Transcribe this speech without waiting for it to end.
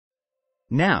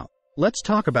Now, let's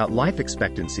talk about life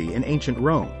expectancy in ancient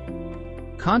Rome.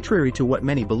 Contrary to what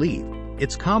many believe,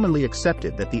 it's commonly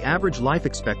accepted that the average life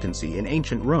expectancy in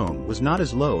ancient Rome was not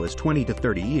as low as 20 to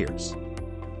 30 years.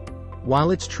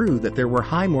 While it's true that there were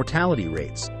high mortality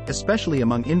rates, especially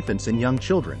among infants and young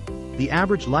children, the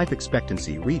average life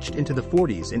expectancy reached into the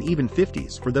 40s and even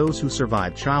 50s for those who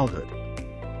survived childhood.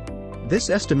 This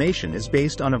estimation is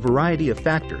based on a variety of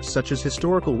factors such as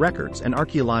historical records and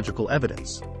archaeological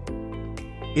evidence.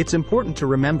 It's important to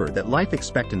remember that life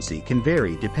expectancy can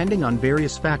vary depending on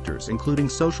various factors including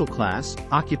social class,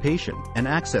 occupation, and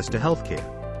access to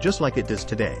healthcare, just like it does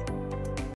today.